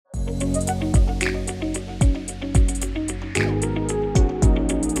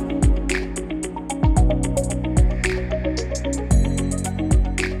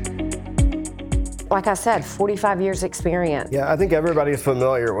Like I said, 45 years experience. Yeah, I think everybody's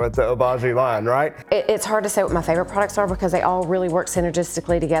familiar with the Obaji line, right? It's hard to say what my favorite products are because they all really work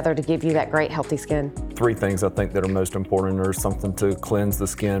synergistically together to give you that great healthy skin. Three things I think that are most important are something to cleanse the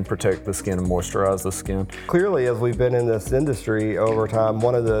skin, protect the skin, and moisturize the skin. Clearly, as we've been in this industry over time,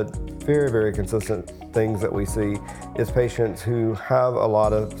 one of the very, very consistent things that we see is patients who have a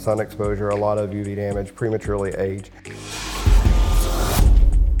lot of sun exposure, a lot of UV damage, prematurely age.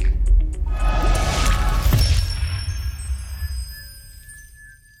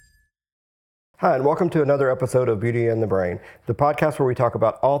 Hi, and welcome to another episode of Beauty and the Brain, the podcast where we talk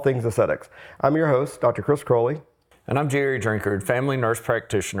about all things aesthetics. I'm your host, Dr. Chris Croley. And I'm Jerry Drinkard, family nurse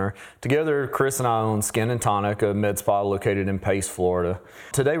practitioner. Together, Chris and I own Skin and Tonic, a med spa located in Pace, Florida.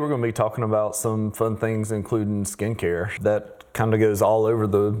 Today, we're going to be talking about some fun things, including skincare. That kind of goes all over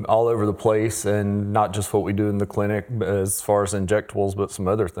the place, and not just what we do in the clinic as far as injectables, but some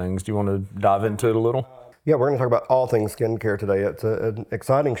other things. Do you want to dive into it a little? Yeah, we're going to talk about all things skincare today. It's an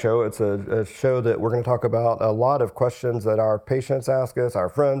exciting show. It's a show that we're going to talk about a lot of questions that our patients ask us, our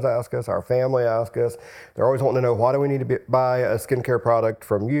friends ask us, our family ask us. They're always wanting to know, why do we need to buy a skincare product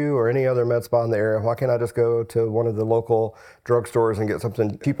from you or any other med spa in the area? Why can't I just go to one of the local drugstores and get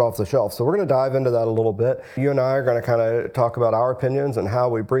something cheap off the shelf? So we're going to dive into that a little bit. You and I are going to kind of talk about our opinions and how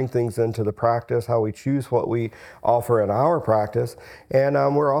we bring things into the practice, how we choose what we offer in our practice. And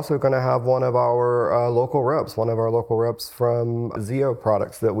we're also going to have one of our local reps from Zein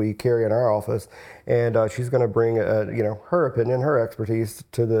products that we carry in our office, and she's going to bring her opinion, her expertise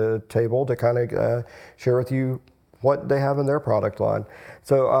to the table to kind of share with you what they have in their product line.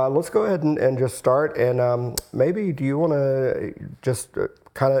 So let's go ahead and just start, and maybe do you want to just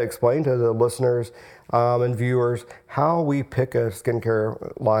kind of explain to the listeners and viewers how we pick a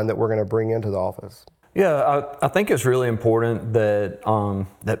skincare line that we're going to bring into the office? Yeah, I think it's really important that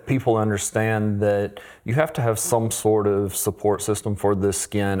that people understand that you have to have some sort of support system for the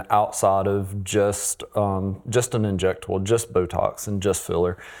skin outside of just an injectable, just Botox and just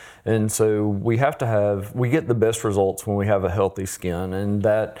filler. And so we get the best results when we have a healthy skin, and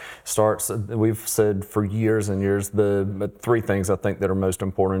that starts, we've said for years and years, the three things I think that are most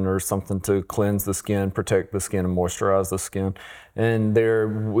important are something to cleanse the skin, protect the skin, and moisturize the skin.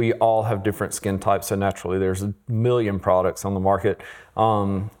 And we all have different skin types, so naturally there's a million products on the market.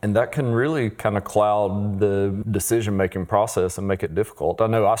 And that can really kind of cloud the decision-making process and make it difficult. I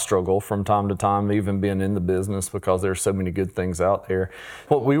know I struggle from time to time, even being in the business, because there's so many good things out there.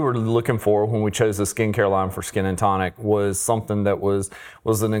 What we were looking for when we chose the skincare line for Skin and Tonic was something that was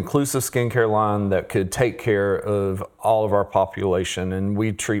an inclusive skincare line that could take care of all of our population. And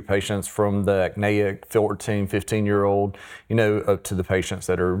we treat patients from the acneic 14, 15-year-old, up to the patients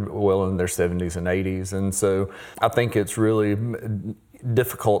that are well in their 70s and 80s. And so I think it's really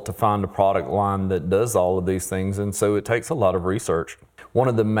difficult to find a product line that does all of these things, and so it takes a lot of research. One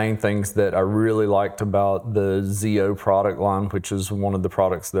of the main things that I really liked about the Zein product line, which is one of the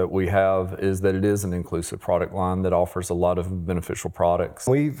products that we have, is that it is an inclusive product line that offers a lot of beneficial products.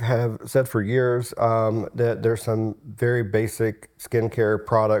 We have said for years that there's some very basic skincare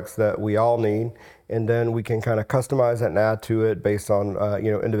products that we all need, and then we can kind of customize it and add to it based on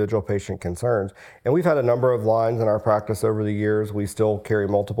individual patient concerns. And we've had a number of lines in our practice over the years. We still carry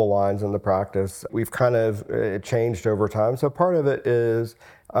multiple lines in the practice. We've kind of changed over time. So part of it is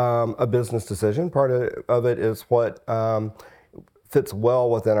a business decision. Part of it is what fits well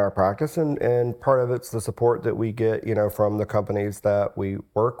within our practice, and part of it's the support that we get, from the companies that we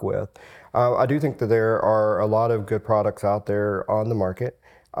work with. I do think that there are a lot of good products out there on the market.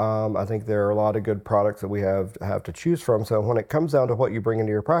 I think there are a lot of good products that we have to choose from. So when it comes down to what you bring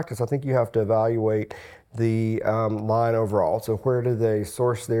into your practice, I think you have to evaluate the line overall. So where do they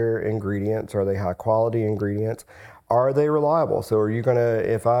source their ingredients? Are they high quality ingredients? Are they reliable? So are you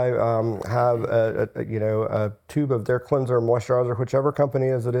if I have a tube of their cleanser, moisturizer, whichever company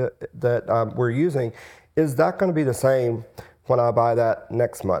is it that we're using, is that going to be the same when I buy that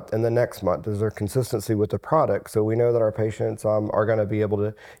next month and the next month? Is there consistency with the product? So we know that our patients are going to be able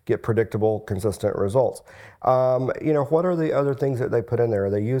to get predictable, consistent results. What are the other things that they put in there? Are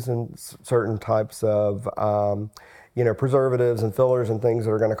they using certain types of preservatives and fillers and things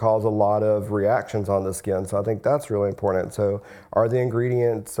that are going to cause a lot of reactions on the skin? So I think that's really important. So are the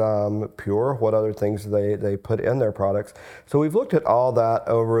ingredients pure? What other things do they put in their products? So we've looked at all that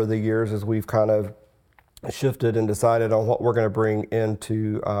over the years as we've kind of shifted and decided on what we're going to bring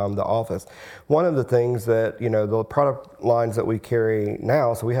into the office. One of the things that, the product lines that we carry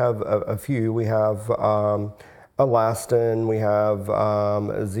now, so we have a few. We have Elastin, we have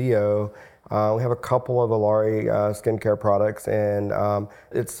Zeo, we have a couple of Alari skincare products, and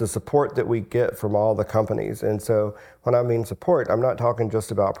it's the support that we get from all the companies. And so when I mean support, I'm not talking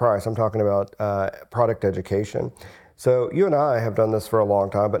just about price, I'm talking about product education. So you and I have done this for a long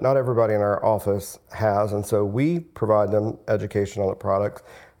time, but not everybody in our office has, and so we provide them education on the products.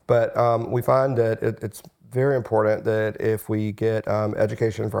 But we find that it's very important that if we get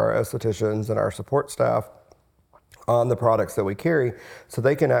education for our estheticians and our support staff on the products that we carry, so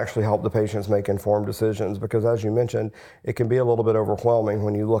they can actually help the patients make informed decisions, because as you mentioned, it can be a little bit overwhelming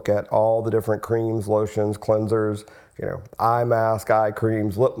when you look at all the different creams, lotions, cleansers, eye mask, eye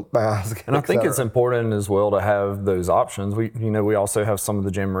creams, lip mask, and I think it's important as well to have those options. We also have some of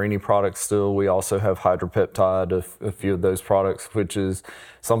the Giammarini products still. We also have hydropeptide, a few of those products, which is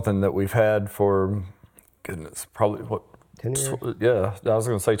something that we've had for, goodness, probably what, 10 years? Yeah, I was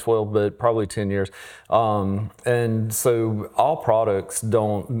going to say 12, but probably 10 years. And so all products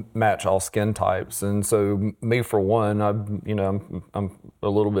don't match all skin types. And so me, for one, I'm a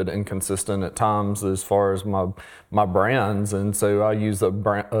little bit inconsistent at times as far as my brands. And so I use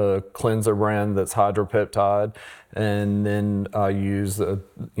a cleanser brand that's hydropeptide. And then I use,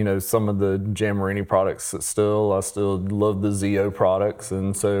 some of the Giammarini products that I still love the Zeo products.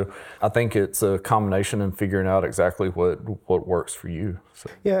 And so I think it's a combination in figuring out exactly what works for you. So.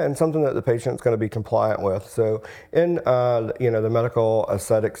 Yeah, and something that the patient's going to be compliant with. So in, the medical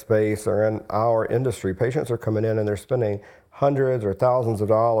aesthetic space or in our industry, patients are coming in and they're spending hundreds or thousands of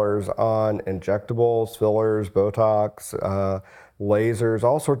dollars on injectables, fillers, Botox, lasers,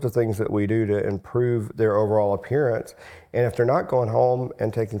 all sorts of things that we do to improve their overall appearance. And if they're not going home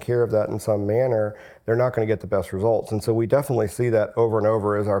and taking care of that in some manner, they're not going to get the best results. And so we definitely see that over and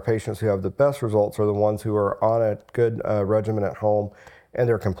over, as our patients who have the best results are the ones who are on a good regimen at home, and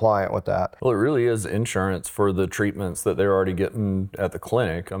they're compliant with that. Well, it really is insurance for the treatments that they're already getting at the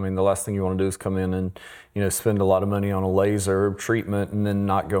clinic. I mean, the last thing you want to do is come in and, spend a lot of money on a laser treatment and then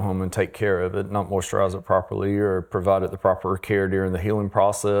not go home and take care of it, not moisturize it properly or provide it the proper care during the healing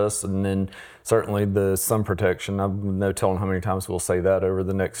process. And then certainly the sun protection, I'm no telling how many times we'll say that over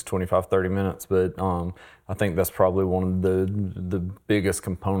the next 25, 30 minutes, but I think that's probably one of the biggest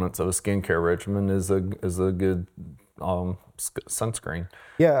components of a skincare regimen is a good sunscreen.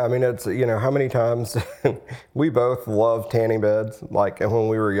 Yeah, I mean, it's, how many times we both love tanning beds. Like when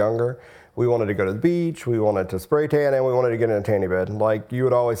we were younger, we wanted to go to the beach, we wanted to spray tan, and we wanted to get in a tanning bed. Like you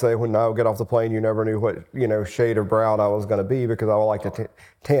would always say, when I would get off the plane, you never knew what, shade of brown I was going to be, because I would like to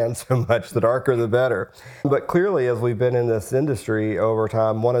tan so much, the darker the better. But clearly, as we've been in this industry over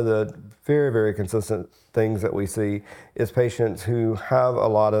time, one of the very, very consistent things that we see is patients who have a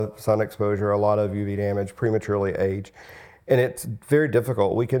lot of sun exposure, a lot of UV damage, prematurely age. And it's very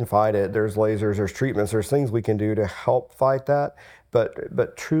difficult. We can fight it. There's lasers, there's treatments, there's things we can do to help fight that.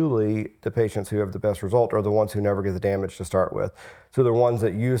 But truly, the patients who have the best result are the ones who never get the damage to start with. So the ones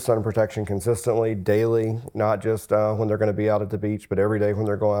that use sun protection consistently, daily, not just when they're going to be out at the beach, but every day when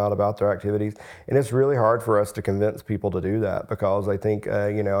they're going out about their activities. And it's really hard for us to convince people to do that, because they think,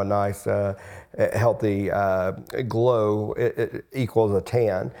 a nice, healthy glow it equals a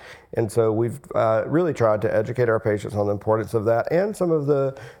tan. And so we've really tried to educate our patients on the importance of that, and some of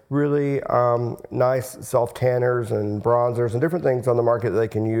the really nice self-tanners and bronzers and different things on the market that they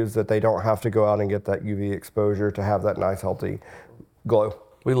can use, that they don't have to go out and get that UV exposure to have that nice, healthy glow.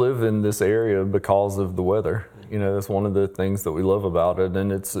 We live in this area because of the weather. That's one of the things that we love about it,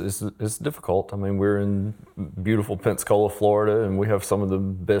 and it's difficult. I mean, we're in beautiful Pensacola, Florida, and we have some of the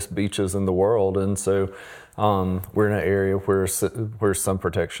best beaches in the world, and so we're in an area where sun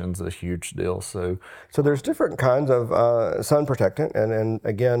protection is a huge deal. So there's different kinds of sun protectant, and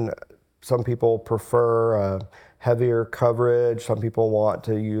again, some people prefer heavier coverage. Some people want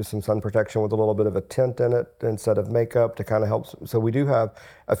to use some sun protection with a little bit of a tint in it instead of makeup to kind of help. So we do have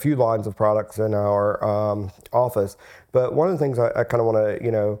a few lines of products in our office. But one of the things I kind of want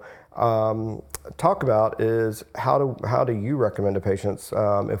to, talk about is how do you recommend to patients,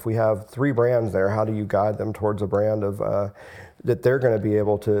 if we have 3 brands there, how do you guide them towards a brand of that they're going to be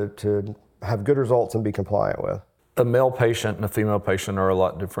able to have good results and be compliant with? A male patient and a female patient are a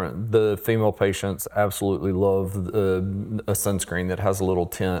lot different. The female patients absolutely love a sunscreen that has a little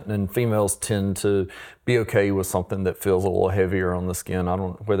tint, and females tend to be okay with something that feels a little heavier on the skin. I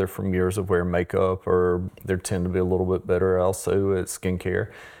don't, whether from years of wearing makeup or they tend to be a little bit better also at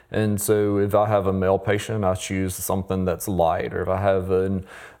skincare. And so if I have a male patient, I choose something that's light, or if I have an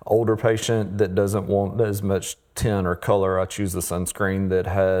older patient that doesn't want as much tint or color, I choose a sunscreen that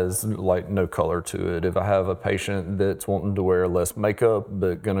has like no color to it. If I have a patient that's wanting to wear less makeup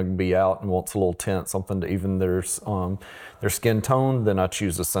but gonna be out and wants a little tint, something to even their skin tone, then I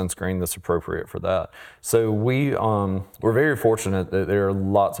choose a sunscreen that's appropriate for that. So we're very fortunate that there are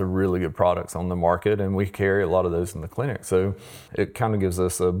lots of really good products on the market, and we carry a lot of those in the clinic. So it kind of gives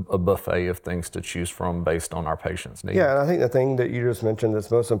us a buffet of things to choose from based on our patients' needs. Yeah, and I think the thing that you just mentioned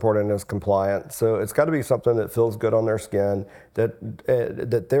that's most important is compliance. So it's got to be something that feels good on their skin,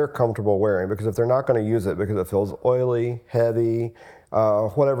 that they're comfortable wearing, because if they're not going to use it because it feels oily, heavy,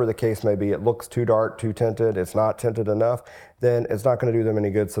 whatever the case may be, it looks too dark, too tinted, it's not tinted enough, then it's not going to do them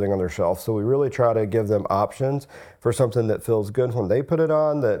any good sitting on their shelf. So we really try to give them options for something that feels good when they put it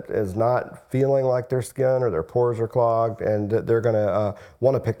on, that is not feeling like their skin or their pores are clogged, and that they're going to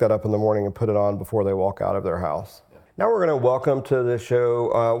want to pick that up in the morning and put it on before they walk out of their house. Now we're going to welcome to the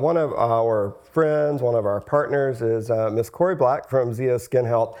show one of our friends, one of our partners is Miss Corie Black from Zeo Skin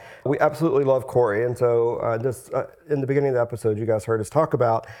Health. We absolutely love Corie, and so in the beginning of the episode, you guys heard us talk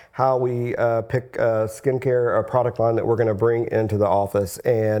about how we pick a skincare product line that we're going to bring into the office,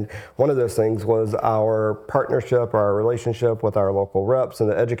 and one of those things was our partnership, our relationship with our local reps, and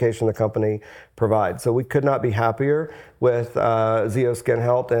the education the company provides. So we could not be happier with Zeo Skin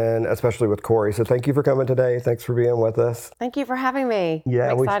Health, and especially with Corie. So thank you for coming today. Thanks for being with us. Thank you for having me.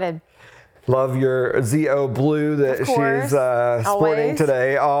 Yeah, I'm excited. Love your Zeo blue that she's sporting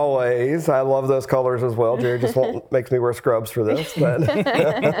today, always. I love those colors as well. Jerry just makes me wear scrubs for this. But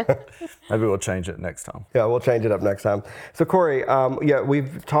maybe we'll change it next time. Yeah, we'll change it up next time. So Corie, yeah,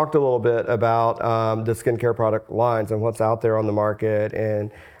 we've talked a little bit about the skincare product lines and what's out there on the market.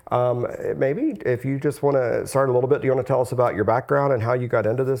 And maybe if you just want to start a little bit, do you want to tell us about your background and how you got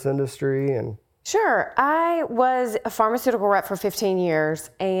into this industry? And Sure. I was a pharmaceutical rep for 15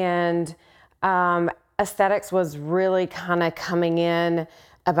 years, and aesthetics was really kind of coming in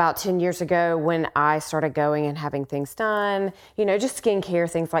about 10 years ago when I started going and having things done, you know, just skincare,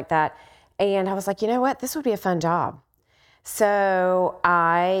 things like that. And I was like, you know what, this would be a fun job. So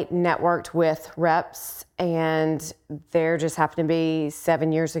I networked with reps, and there just happened to be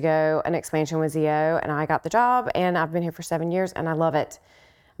 7 years ago an expansion with Zeo, and I got the job, and I've been here for 7 years, and I love it.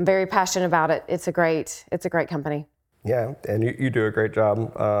 I'm very passionate about it. It's a great company. Yeah, and you do a great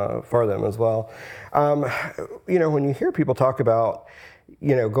job for them as well. You know, when you hear people talk about,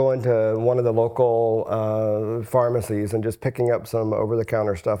 you know, going to one of the local pharmacies and just picking up some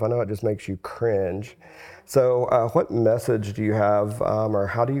over-the-counter stuff, I know it just makes you cringe. So what message do you have, or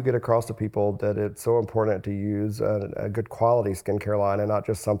how do you get across to people that it's so important to use a good quality skincare line and not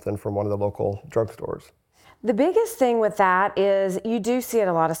just something from one of the local drugstores? The biggest thing with that is you do see it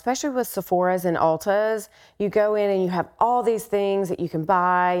a lot, especially with Sephora's and Ulta's. You go in and you have all these things that you can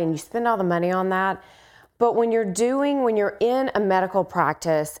buy and you spend all the money on that. But when you're in a medical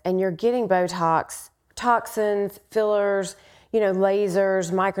practice and you're getting Botox, toxins, fillers, you know,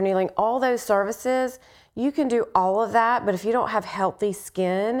 lasers, microneedling, all those services, you can do all of that. But if you don't have healthy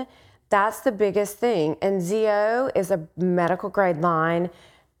skin, that's the biggest thing. And Zeo is a medical grade line.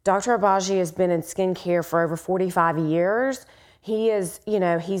 Dr. Obaji has been in skincare for over 45 years. He is, you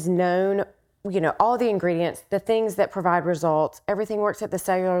know, he's known, you know, all the ingredients, the things that provide results. Everything works at the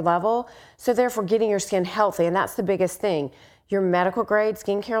cellular level. So therefore getting your skin healthy, and that's the biggest thing. Your medical grade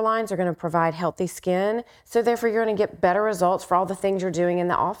skincare lines are going to provide healthy skin. So therefore you're going to get better results for all the things you're doing in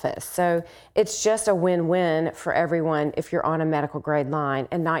the office. So it's just a win-win for everyone if you're on a medical grade line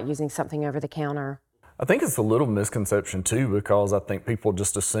and not using something over the counter. I think it's a little misconception too, because I think people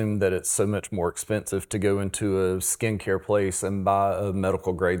just assume that it's so much more expensive to go into a skincare place and buy a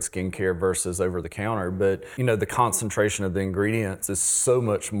medical grade skincare versus over the counter. But you know, the concentration of the ingredients is so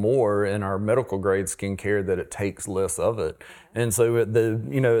much more in our medical grade skincare that it takes less of it. And so at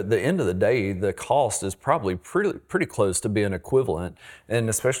the end of the day, the cost is probably pretty close to being equivalent, and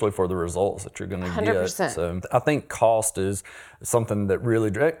especially for the results that you're going to get. 100%. So I think cost is something that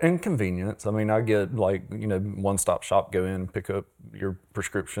really, and convenience. I mean, I get like, you know, one-stop shop, go in, pick up your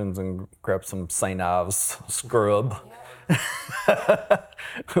prescriptions and grab some Zein Obagi scrub,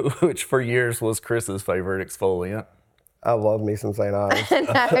 which for years was Chris's favorite exfoliant. I love me some St. Ives. No,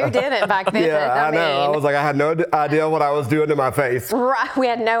 who didn't back then? Yeah, I know. I was like, I had no idea what I was doing to my face. Right. We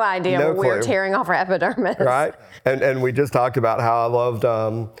had no idea No what we were clue. tearing off our epidermis. Right? And we just talked about how I loved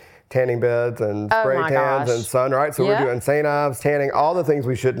tanning beds and spray my tans gosh. and sun, right? So Yep. we're doing St. Ives, tanning, all the things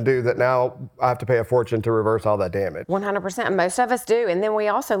we shouldn't do that now I have to pay a fortune to reverse all that damage. 100%. Most of us do. And then we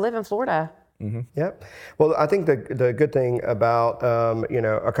also live in Florida. Yep. Well, I think the good thing about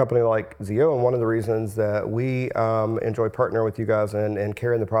a company like ZO, and one of the reasons that we enjoy partnering with you guys and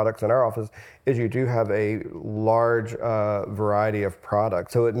carrying the products in our office, is you do have a large variety of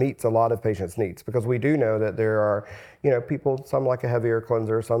products. So it meets a lot of patients' needs, because we do know that there are people, some like a heavier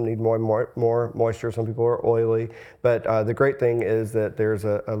cleanser, some need more moisture, some people are oily. But the great thing is that there's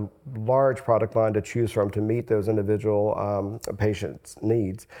a large product line to choose from to meet those individual patients'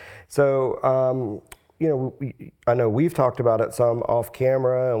 needs. So, I know we've talked about it some off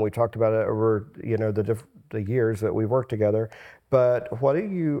camera, and we talked about it over, the years that we've worked together. But what do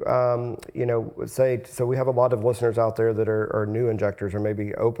you, say? So we have a lot of listeners out there that are new injectors or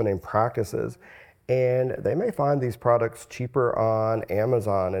maybe opening practices, and they may find these products cheaper on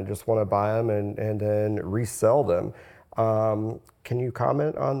Amazon and just want to buy them and then resell them. Can you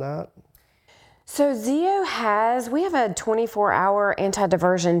comment on that? So ZO we have a 24-hour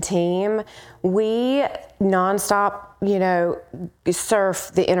anti-diversion team. We nonstop,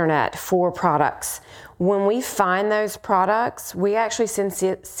 surf the internet for products. When we find those products, we actually send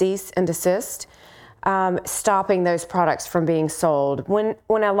cease and desist, stopping those products from being sold. When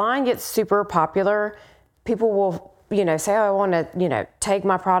a line gets super popular, people will say, oh, I want to, take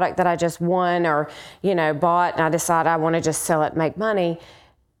my product that I just won or, bought, and I decide I want to just sell it, make money.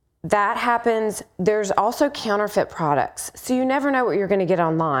 That happens. There's also counterfeit products. So you never know what you're going to get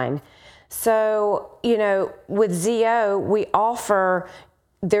online. So, with ZO, we offer,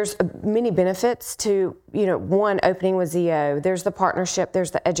 there's many benefits to, one, opening with ZO. There's the partnership, there's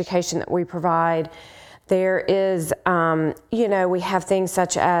the education that we provide. There is, we have things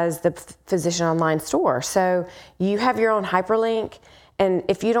such as the physician online store. So you have your own hyperlink, and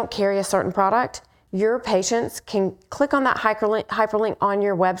if you don't carry a certain product, your patients can click on that hyperlink on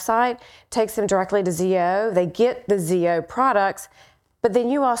your website, takes them directly to ZO. They get the ZO products, but then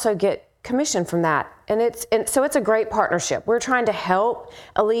you also get commission from that. And so it's a great partnership. We're trying to help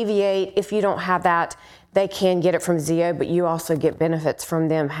alleviate, if you don't have that, they can get it from ZO, but you also get benefits from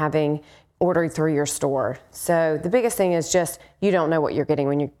them having ordered through your store. So the biggest thing is just you don't know what you're getting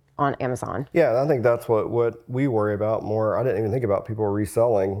when you're on Amazon. Yeah, I think that's what we worry about more. I didn't even think about people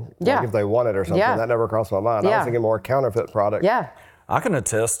reselling, like if they want it or something. Yeah. That never crossed my mind. I was thinking more counterfeit product. Yeah. I can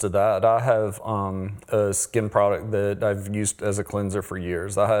attest to that. I have a skin product that I've used as a cleanser for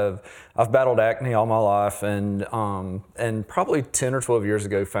years. I've battled acne all my life, and probably 10 or 12 years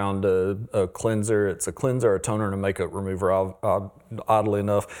ago found a cleanser. It's a cleanser, a toner, and a makeup remover, oddly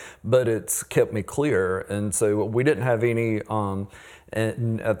enough, but it's kept me clear. And so we didn't have any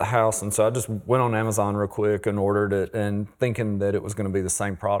at the house, and so I just went on Amazon real quick and ordered it, and thinking that it was going to be the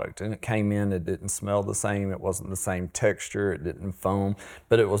same product. And it came in, it didn't smell the same, it wasn't the same texture, it didn't foam,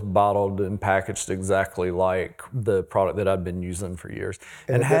 but it was bottled and packaged exactly like the product that I'd been using for years.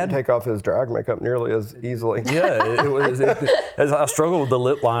 And it didn't take off his drag makeup nearly as easily. Yeah, it was. As I struggled with the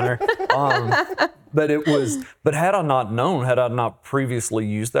lip liner. But had I not known, had I not previously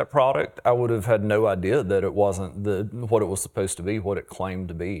used that product, I would have had no idea that it wasn't what it was supposed to be, what it claimed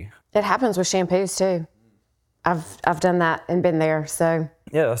to be. It happens with shampoos too. I've done that and been there, so.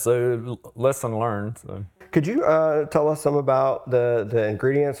 Yeah, so lesson learned. So. Could you tell us some about the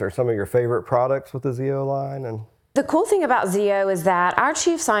ingredients or some of your favorite products with the ZO line? And the cool thing about ZO is that our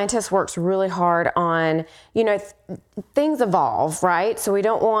chief scientist works really hard on, things evolve, right? So we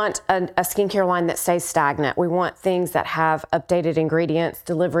don't want a skincare line that stays stagnant. We want things that have updated ingredients,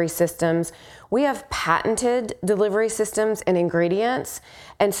 delivery systems. We have patented delivery systems and ingredients.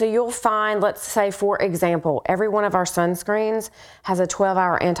 And so you'll find, let's say, for example, every one of our sunscreens has a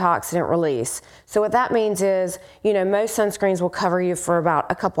 12-hour antioxidant release. So what that means is, most sunscreens will cover you for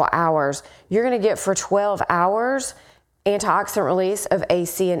about a couple hours. You're going to get for 12 hours antioxidant release of A,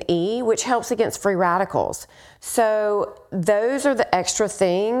 C, and E, which helps against free radicals. So those are the extra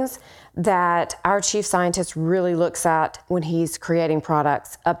things that our chief scientist really looks at when he's creating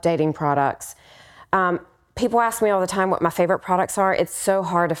products, updating products. People ask me all the time what my favorite products are. It's so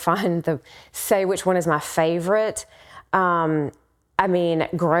hard to say which one is my favorite.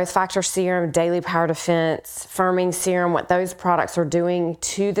 Growth factor serum, daily power defense, firming serum, what those products are doing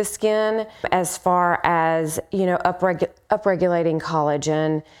to the skin as far as, upregulating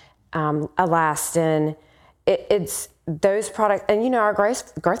collagen, elastin. It's those products. And, our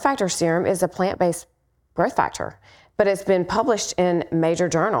growth factor serum is a plant-based growth factor. but it's been published in major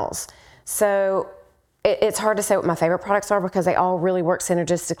journals. So it's hard to say what my favorite products are because they all really work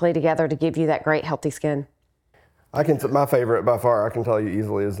synergistically together to give you that great healthy skin. My favorite by far, I can tell you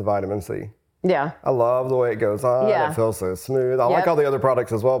easily, is the vitamin C. Yeah. I love the way it goes on. Yeah. It feels so smooth. I like all the other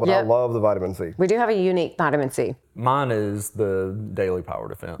products as well, but I Yep. love the vitamin C. We do have a unique vitamin C. Mine is the Daily Power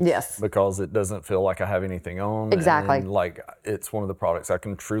Defense. Yes. Because it doesn't feel like I have anything on. Exactly. And like, it's one of the products I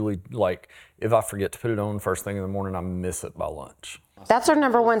can truly, like, if I forget to put it on first thing in the morning, I miss it by lunch. That's our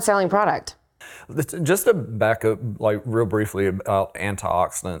 #1 selling product. Just to back up, like, real briefly about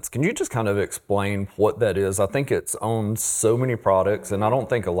antioxidants, can you just kind of explain what that is? I think it's on so many products, and I don't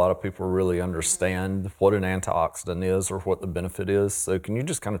think a lot of people really understand what an antioxidant is or what the benefit is. So can you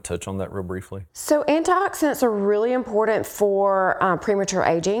just kind of touch on that real briefly? So antioxidants are really important for premature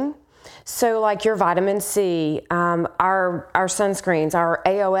aging. So like your vitamin C, our sunscreens, our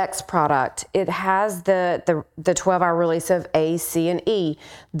AOX product, it has the 12-hour release of A, C, and E.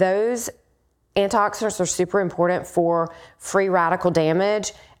 Those antioxidants are super important for free radical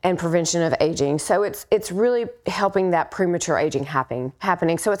damage and prevention of aging. So it's really helping that premature aging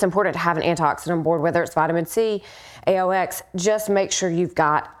happening. So it's important to have an antioxidant on board, whether it's vitamin C, AOX. Just make sure you've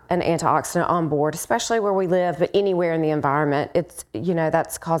got an antioxidant on board, especially where we live, but anywhere in the environment. It's,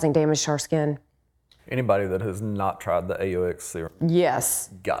 that's causing damage to our skin. Anybody that has not tried the AOX serum, Yes,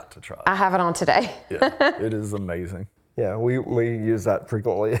 got to try it. I have it on today. Yeah, it is amazing. Yeah, we use that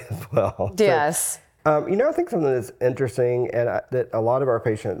frequently as well. Yes. So, I think something that's interesting and that a lot of our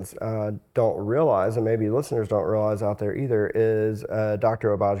patients don't realize, and maybe listeners don't realize out there either, is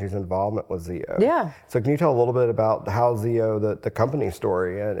Dr. Obaji's involvement with ZEO. Yeah. So can you tell a little bit about how ZEO, the company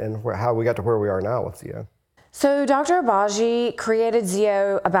story, and how we got to where we are now with ZEO? So Dr. Obaji created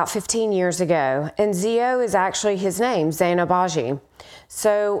ZEO about 15 years ago, and ZEO is actually his name, Zein Obagi.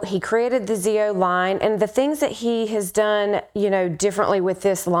 So he created the ZEO line, and the things that he has done, differently with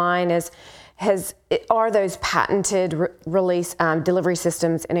this line are those patented release delivery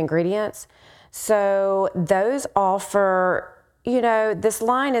systems and ingredients. So those offer, this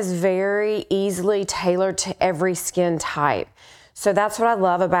line is very easily tailored to every skin type. So that's what I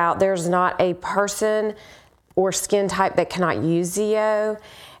love about. There's not a person or skin type that cannot use ZEO.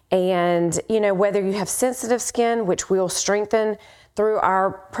 And, whether you have sensitive skin, which we'll strengthen through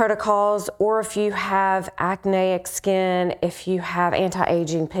our protocols, or if you have acneic skin, if you have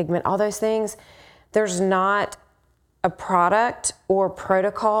anti-aging pigment, all those things, there's not a product or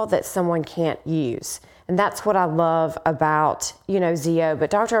protocol that someone can't use. And that's what I love about, ZEO. But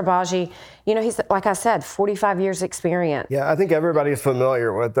Dr. Obaji, he's, like I said, 45 years experience. Yeah, I think everybody's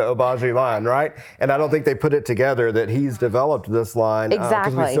familiar with the Obaji line, right? And I don't think they put it together that he's developed this line.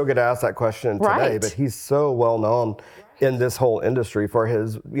 Exactly. Because we still get asked that question today, Right. but he's so well known in this whole industry for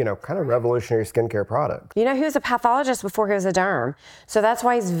his, kind of revolutionary skincare product. He was a pathologist before he was a derm. So that's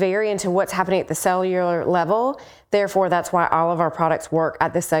why he's very into what's happening at the cellular level. Therefore, that's why all of our products work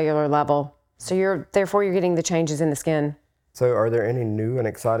at the cellular level. So you're getting the changes in the skin. So are there any new and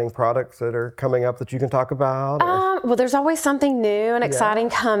exciting products that are coming up that you can talk about? Well, there's always something new and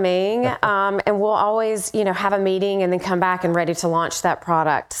exciting coming. And we'll always, have a meeting and then come back and ready to launch that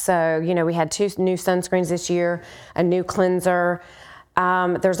product. So, we had 2 new sunscreens this year, a new cleanser.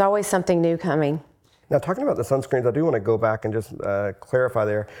 There's always something new coming. Now, talking about the sunscreens, I do want to go back and just clarify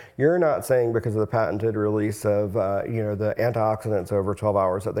there. You're not saying because of the patented release of, the antioxidants over 12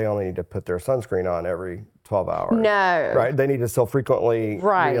 hours that they only need to put their sunscreen on every 12 hours. No. Right? They need to still frequently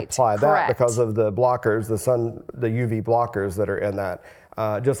reapply that Correct. because of the blockers, the UV blockers that are in that.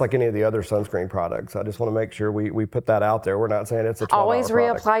 Just like any of the other sunscreen products. I just want to make sure we put that out there. We're not saying it's a 12-hour Always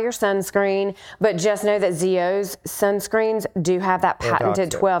product. reapply your sunscreen, but just know that ZEO's sunscreens do have that patented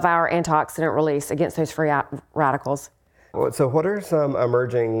 12-hour antioxidant release against those free radicals. So what are some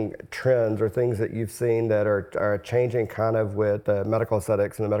emerging trends or things that you've seen that are changing kind of with medical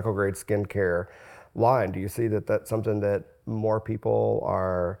aesthetics and the medical grade skincare line? Do you see that that's something that more people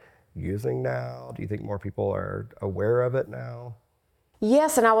are using now? Do you think more people are aware of it now?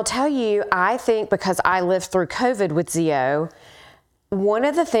 Yes, and I will tell you, I think because I lived through COVID with ZEO, one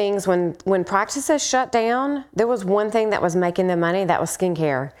of the things when practices shut down, there was one thing that was making them money, that was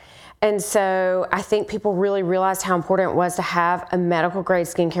skincare. And so I think people really realized how important it was to have a medical grade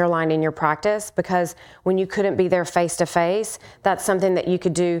skincare line in your practice, because when you couldn't be there face to face, that's something that you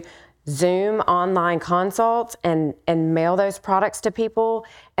could do Zoom online consults and mail those products to people.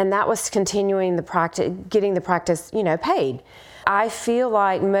 And that was continuing the practice, getting the practice, paid. I feel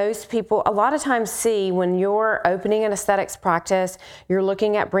like most people a lot of times see when you're opening an aesthetics practice, you're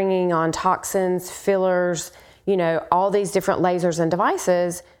looking at bringing on toxins, fillers, all these different lasers and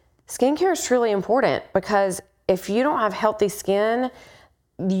devices. Skincare is truly important because if you don't have healthy skin,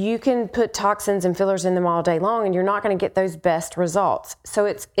 you can put toxins and fillers in them all day long and you're not going to get those best results. So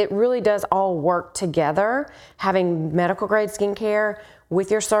it really does all work together, having medical grade skincare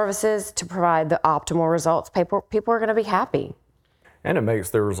with your services to provide the optimal results. People are going to be happy. And it makes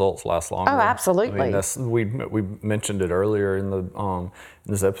their results last longer. Oh, absolutely. I mean, we mentioned it earlier in the in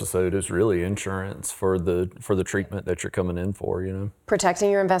this episode. Is really insurance for the treatment that you're coming in for. You know, Protecting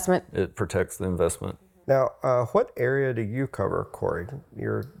your investment. it protects the investment. Now, what area do you cover, Corie,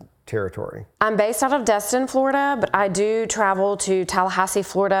 your territory? I'm based out of Destin, Florida, but I do travel to Tallahassee,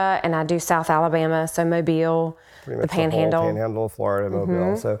 Florida, and I do South Alabama, so Mobile, the Panhandle. The Panhandle of Florida,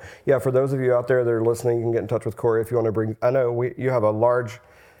 Mobile. So, yeah, for those of you out there that are listening, you can get in touch with Corie if you want to bring. I know you have a large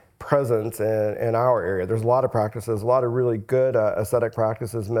presence in our area. There's a lot of practices, a lot of really good aesthetic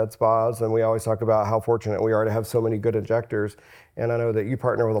practices, med spas, and we always talk about how fortunate we are to have so many good injectors. And I know that you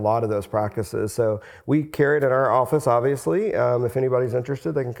partner with a lot of those practices. So we carry it in our office, obviously. If anybody's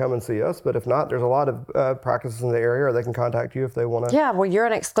interested, they can come and see us. But if not, there's a lot of practices in the area, or they can contact you if they want to. Yeah, well, you're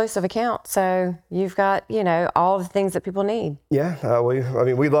an exclusive account, so you've got, all the things that people need. Yeah, we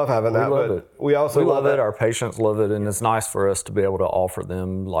love having that. We love it. We also love it. Our patients love it, and it's nice for us to be able to offer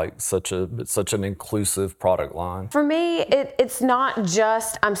them like such an inclusive product line. For me, it's not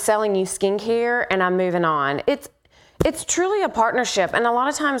just I'm selling you skincare and I'm moving on. It's truly a partnership, and a lot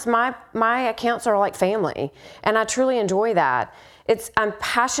of times my accounts are like family, and I truly enjoy that. I'm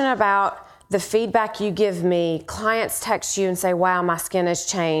passionate about the feedback you give me. Clients text you and say, wow, my skin has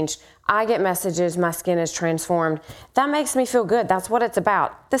changed. I get messages, my skin is transformed. That makes me feel good. That's what it's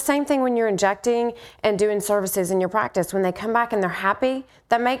about. The same thing when you're injecting and doing services in your practice. When they come back and they're happy,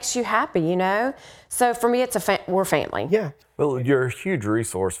 that makes you happy, So for me, we're family. Yeah. Well, you're a huge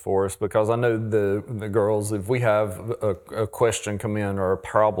resource for us, because I know the girls, if we have a question come in or a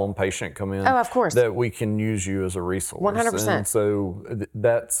problem patient come in, oh, of course, that we can use you as a resource. 100%. And so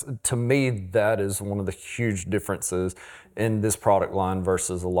to me, that is one of the huge differences in this product line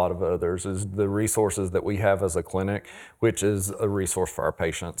versus a lot of others, is the resources that we have as a clinic, which is a resource for our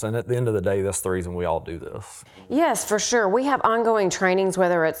patients. And at the end of the day, that's the reason we all do this. Yes, for sure. We have ongoing trainings,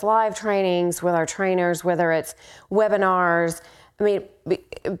 whether it's live trainings with our trainers, whether it's webinars.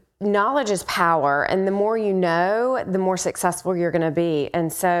 Knowledge is power, and the more you know, the more successful you're going to be.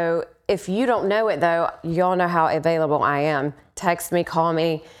 And so if you don't know it, though, y'all know how available I am. Text me, call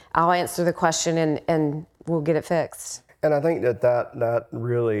me. I'll answer the question, and we'll get it fixed. And I think that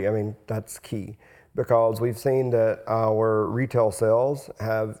really, that's key, because we've seen that our retail sales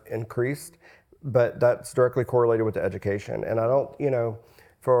have increased, but that's directly correlated with the education. And I don't,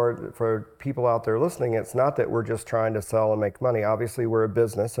 for people out there listening, it's not that we're just trying to sell and make money. Obviously, we're a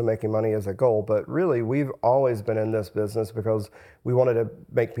business, so making money is a goal, but really we've always been in this business because we wanted to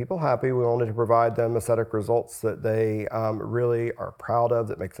make people happy. We wanted to provide them aesthetic results that they really are proud of,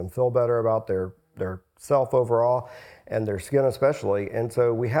 that makes them feel better about their self overall, and their skin especially. And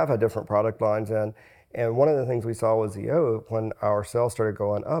so we have had different product lines in. And one of the things we saw with ZO, when our sales started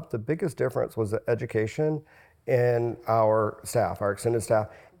going up, the biggest difference was the education in our staff, our extended staff.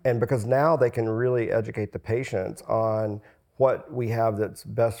 And because now they can really educate the patients on what we have that's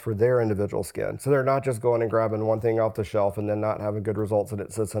best for their individual skin. So they're not just going and grabbing one thing off the shelf and then not having good results and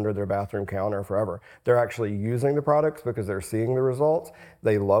it sits under their bathroom counter forever. They're actually using the products because they're seeing the results,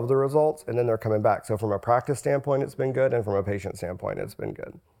 they love the results, and then they're coming back. So from a practice standpoint, it's been good, and from a patient standpoint, it's been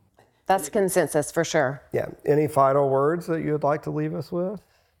good. That's consensus for sure. Yeah. Any final words that you would like to leave us with?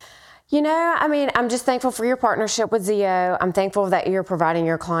 I'm just thankful for your partnership with ZO. I'm thankful that you're providing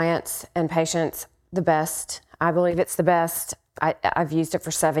your clients and patients the best. I believe it's the best. I've used it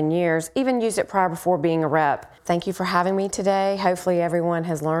for 7 years, even used it prior before being a rep. Thank you for having me today. Hopefully everyone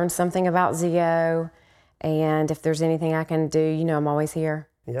has learned something about ZO. And if there's anything I can do, I'm always here.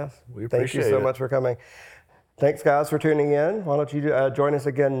 Yes. We appreciate it. Thank you so much for coming. Thanks, guys, for tuning in. Why don't you join us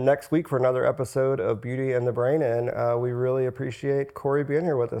again next week for another episode of Beauty and the Brain. And we really appreciate Corie being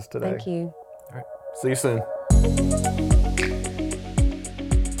here with us today. Thank you. All right. See you soon.